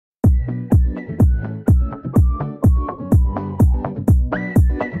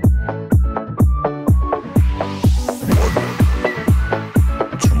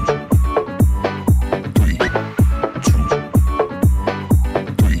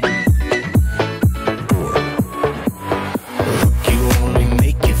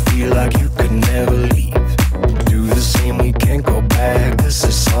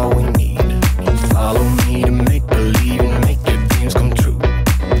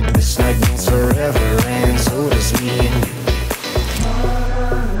just me and you.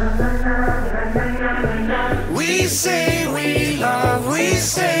 We say we love, we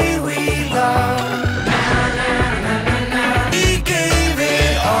say we love. We gave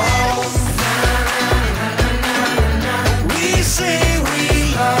it all. We say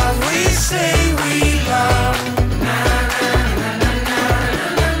we love, we say we love.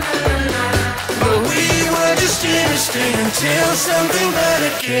 But we were just innocent until something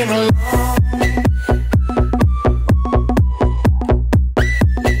better came along.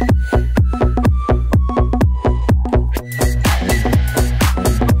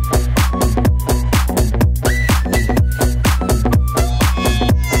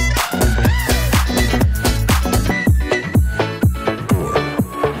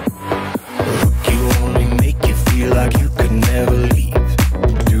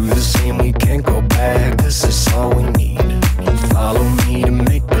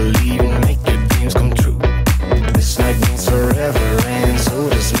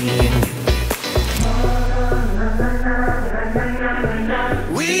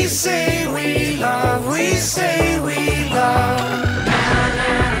 We say we love, we say we love.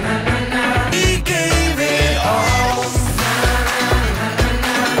 We gave it all.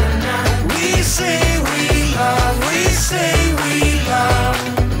 We say we love, we say we love.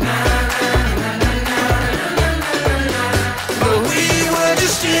 But we were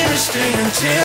just innocent until